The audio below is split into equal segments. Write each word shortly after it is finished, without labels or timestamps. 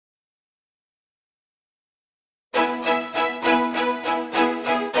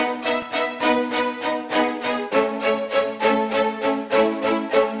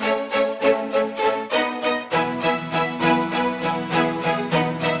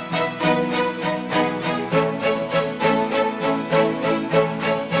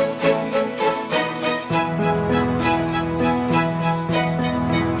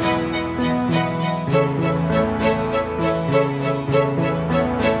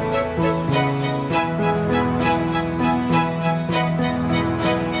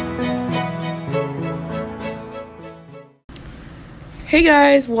Hey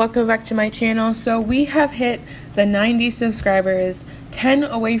guys, welcome back to my channel. So we have hit the 90 subscribers, 10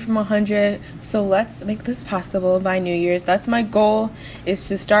 away from 100. So let's make this possible by New Year's. That's my goal, is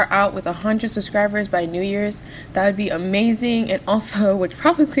to start out with 100 subscribers by New Year's. That would be amazing, and also would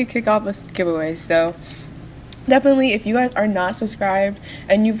probably kick off a giveaway. So definitely, if you guys are not subscribed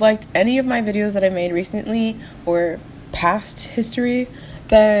and you've liked any of my videos that I made recently or past history,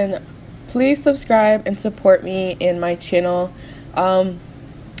 then please subscribe and support me in my channel.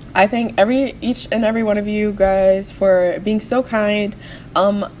 I thank each and every one of you guys for being so kind.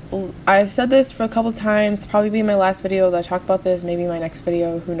 I've said this for a couple times, probably be my last video that I talk about this, maybe my next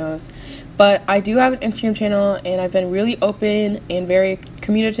video, who knows. But I do have an Instagram channel, and I've been really open and very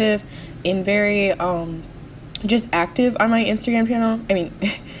communicative and very just active on my Instagram channel. I mean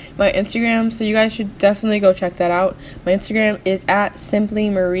my Instagram, so you guys should definitely go check that out. My Instagram is at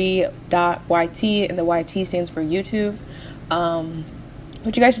simplymarie.yt, and the YT stands for YouTube.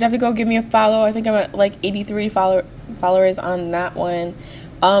 But you guys should definitely go give me a follow. I think I'm at like 83 followers on that one.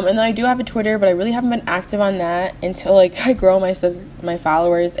 And then I do have a Twitter, but I really haven't been active on that until like I grow my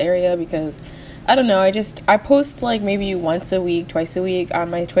followers area, because I don't know, I post like maybe once a week, twice a week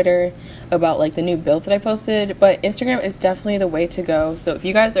on my Twitter about like the new builds that I posted. But Instagram is definitely the way to go. So if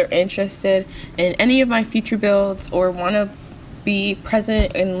you guys are interested in any of my future builds or want to be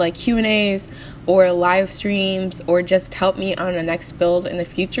present in like Q&As or live streams, or just help me on the next build in the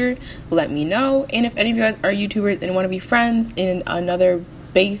future, let me know. And if any of you guys are YouTubers and want to be friends in another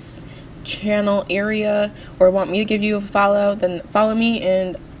base channel area, or want me to give you a follow, then follow me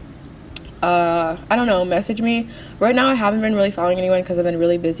and I don't know, message me. Right now I haven't been really following anyone because I've been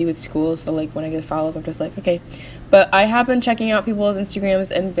really busy with school, so like when I get follows I'm just like okay, but I have been checking out people's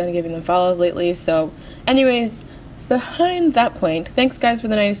Instagrams and been giving them follows lately. So anyways, behind that point, thanks guys for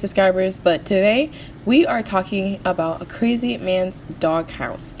the 90 subscribers. But today we are talking about a crazy man's dog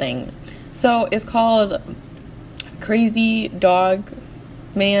house thing. So it's called Crazy Dog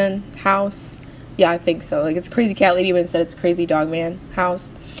Man House. Yeah, I think so. Like, it's Crazy Cat Lady, but instead it's Crazy Dog Man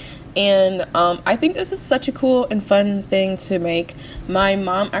House. And I think this is such a cool and fun thing to make. My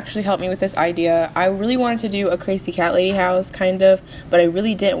mom actually helped me with this idea. I really wanted to do a Crazy Cat Lady house, kind of, but I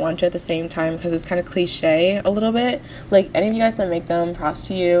really didn't want to at the same time because it's kind of cliche a little bit. Like, any of you guys that make them, props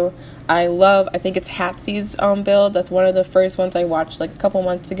to you. I think it's Hatsy's build. That's one of the first ones I watched like a couple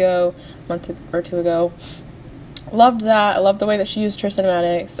months ago, month or two ago. Loved that. I loved the way that she used her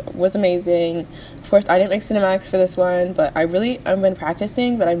cinematics. It was amazing. Of course, I didn't make cinematics for this one, but I've been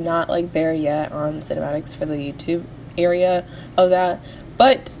practicing, but I'm not like there yet on cinematics for the YouTube area of that.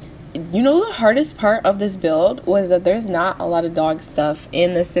 But you know, the hardest part of this build was that there's not a lot of dog stuff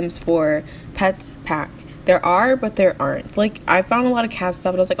in the Sims 4 Pets pack. There are, but there aren't. Like, I found a lot of cat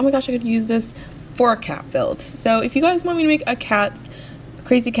stuff, and I was like, oh my gosh, I could use this for a cat build. So if you guys want me to make a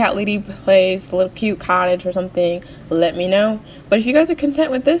Crazy Cat Lady place, a little cute cottage or something, let me know. But if you guys are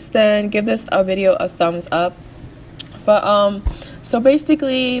content with this, then give this video a thumbs up. But so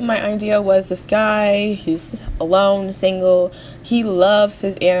basically my idea was this guy, he's alone, single, he loves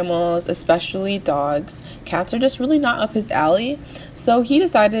his animals, especially dogs. Cats are just really not up his alley. So he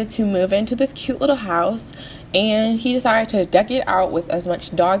decided to move into this cute little house, and he decided to deck it out with as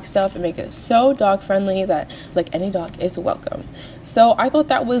much dog stuff and make it so dog friendly that like any dog is welcome. So I thought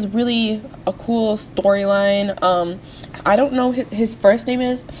that was really a cool storyline. I don't know what his first name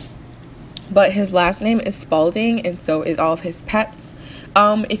is, but his last name is Spalding, and so is all of his pets.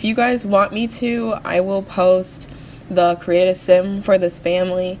 If you guys want me to, I will post the creative sim for this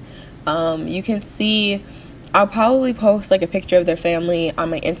family. You can see, I'll probably post like a picture of their family on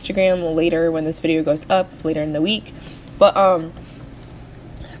my Instagram later when this video goes up later in the week. But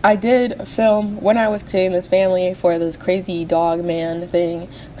I did film when I was creating this family for this Crazy Dog Man thing,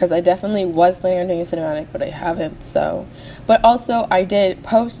 because I definitely was planning on doing a cinematic, but I haven't. So, but also I did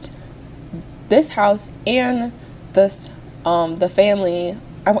post this house and this the family,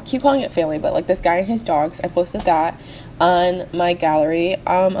 I keep calling it family, but like this guy and his dogs, I posted that on my gallery.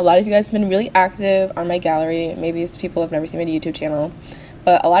 A lot of you guys have been really active on my gallery. Maybe it's people have never seen my YouTube channel,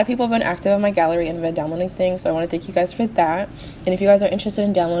 but a lot of people have been active on my gallery and have been downloading things, so I want to thank you guys for that. And if you guys are interested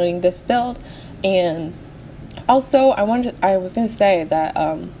in downloading this build, and also I was going to say that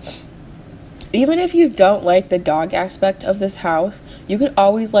even if you don't like the dog aspect of this house, you could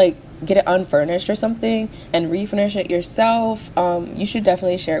always like get it unfurnished or something and refurnish it yourself. You should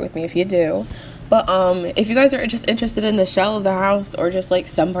definitely share it with me if you do. But if you guys are just interested in the shell of the house or just like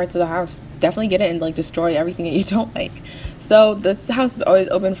some parts of the house, definitely get it and like destroy everything that you don't like. So this house is always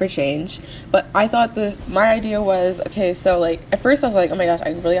open for change. But I thought my idea was, okay, so like at first I was like, oh my gosh, I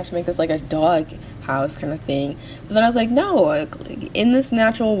really have to make this like a dog house kind of thing. But then I was like, no, like, in this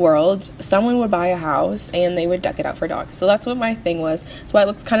natural world, someone would buy a house and they would deck it out for dogs. So that's what my thing was. That's why it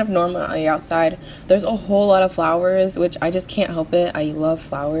looks kind of normal on the outside. There's a whole lot of flowers, which I just can't help it. I love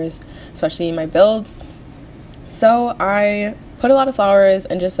flowers, especially in my builds. So I put a lot of flowers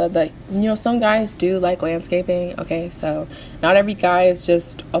and just said that, you know, some guys do like landscaping. Okay, so not every guy is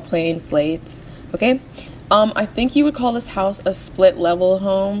just a plain slate. Okay, I think you would call this house a split level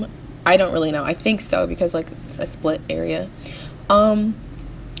home. I don't really know. I think so, because like it's a split area.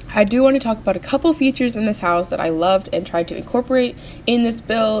 I do want to talk about a couple features in this house that I loved and tried to incorporate in this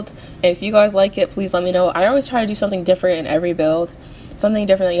build. And if you guys like it, please let me know. I always try to do something different in every build, something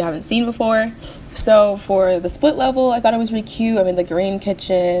different that you haven't seen before. So for the split level, I thought it was really cute. I mean, the green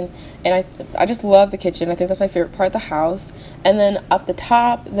kitchen, and I just love the kitchen. I think that's my favorite part of the house. And then up the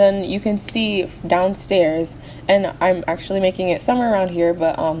top, then you can see downstairs, and I'm actually making it somewhere around here,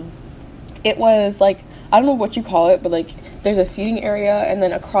 but it was like, I don't know what you call it, but like there's a seating area, and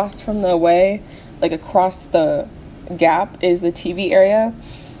then across from the way, like across the gap, is the TV area.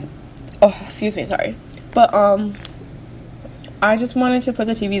 Oh, excuse me, sorry. But I just wanted to put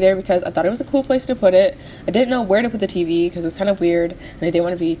the TV there because I thought it was a cool place to put it. I didn't know where to put the TV because it was kind of weird, and I didn't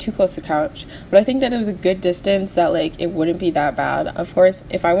want to be too close to the couch. But I think that it was a good distance that like it wouldn't be that bad. Of course,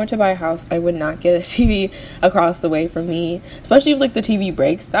 if I went to buy a house, I would not get a TV across the way from me, especially if like the TV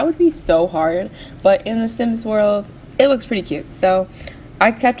breaks. That would be so hard. But in the Sims world, it looks pretty cute. So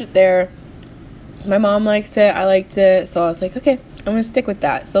I kept it there. My mom liked it, I liked it, so I was like, okay, I'm gonna stick with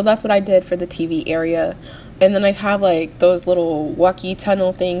that. So that's what I did for the TV area. And then I have like those little walkie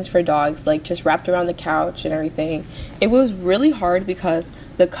tunnel things for dogs, like just wrapped around the couch and everything. It was really hard because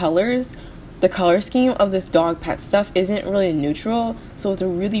the color scheme of this dog pet stuff isn't really neutral, so it's a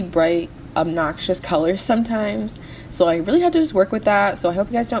really bright, obnoxious color sometimes. So I really had to just work with that, so I hope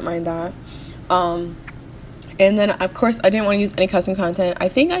you guys don't mind that. And then, of course, I didn't want to use any custom content. I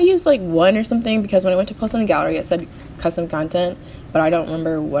think I used like one or something, because when I went to post on the gallery, it said custom content, but I don't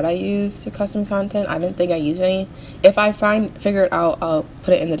remember what I used to custom content. I didn't think I used any. If I figure it out, I'll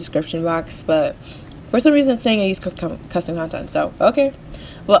put it in the description box, but for some reason it's saying I used custom content, so okay.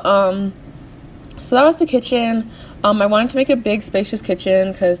 Well, so that was the kitchen. I wanted to make a big spacious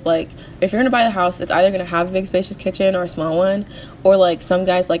kitchen because like if you're gonna buy a house, it's either gonna have a big spacious kitchen or a small one, or like some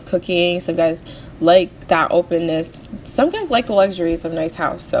guys like cooking, some guys like that openness, some guys like the luxuries of a nice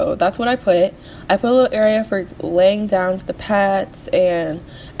house. So that's what I put a little area for laying down for the pets, and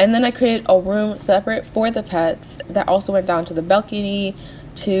then I created a room separate for the pets that also went down to the balcony,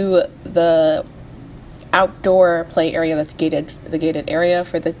 to the outdoor play area that's gated, the gated area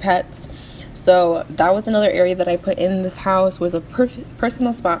for the pets. So that was another area that I put in this house, was a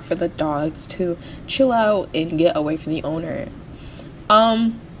personal spot for the dogs to chill out and get away from the owner.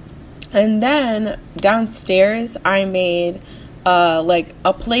 And then downstairs I made like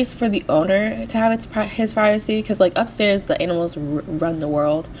a place for the owner to have his privacy, because like upstairs the animals run the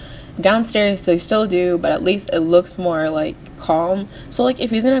world. Downstairs they still do, but at least it looks more like calm. So like if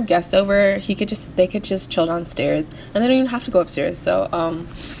he's gonna have guests over, they could just chill downstairs, and they don't even have to go upstairs. So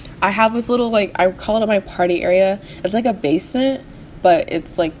I have this little, like, I call it my party area. It's like a basement, but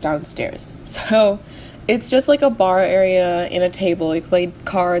it's like downstairs. So it's just like a bar area and a table. You can play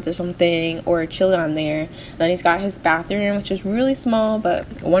cards or something, or chill down there. Then he's got his bathroom, which is really small,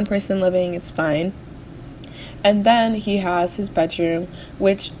 but one person living, it's fine. And then he has his bedroom,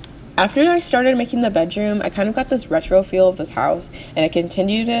 which after I started making the bedroom, I kind of got this retro feel of this house, and I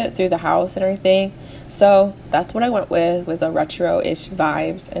continued it through the house and everything. So that's what I went with a retro-ish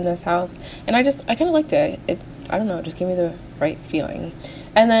vibes in this house. And I kind of liked it. I don't know, it just gave me the right feeling.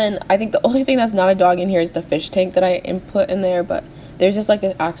 And then I think the only thing that's not a dog in here is the fish tank that I input in there, but there's just like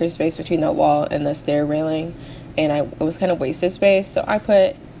an awkward space between the wall and the stair railing, and it was kind of wasted space, so I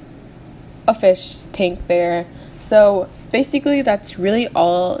put a fish tank there. So basically that's really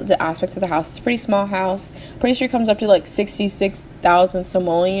all the aspects of the house. It's a pretty small house. Pretty sure it comes up to like 66,000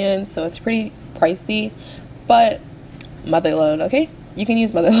 simoleons, so it's pretty pricey, but motherload, okay? You can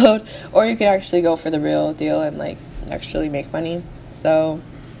use motherload, or you can actually go for the real deal and like actually make money. So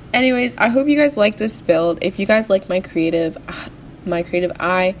anyways, I hope you guys like this build. If you guys like my creative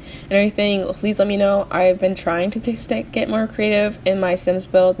eye and everything, please let me know. I've been trying to get more creative in my Sims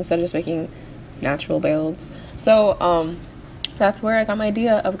builds instead of just making natural builds. So that's where I got my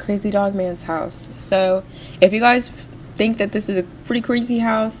idea of CrAZy Dog Man's house. So if you guys think that this is a pretty crazy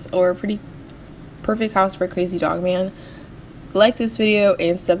house, or a pretty perfect house for CrAZy Dog Man, like this video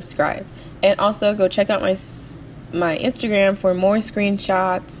and subscribe. And also go check out my Instagram for more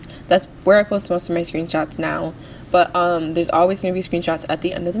screenshots. That's where I post most of my screenshots now. But there's always going to be screenshots at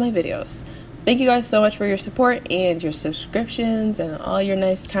the end of my videos. Thank you guys so much for your support and your subscriptions and all your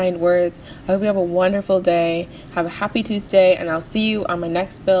nice, kind words. I hope you have a wonderful day. Have a happy Tuesday, and I'll see you on my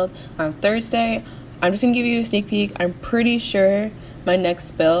next build on Thursday. I'm just going to give you a sneak peek. I'm pretty sure my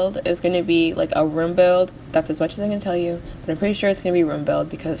next build is going to be like a room build. That's as much as I'm going to tell you, but I'm pretty sure it's going to be room build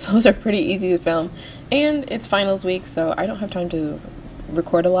because those are pretty easy to film. And it's finals week, so I don't have time to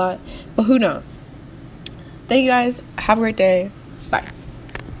record a lot, but who knows. Thank you guys. Have a great day.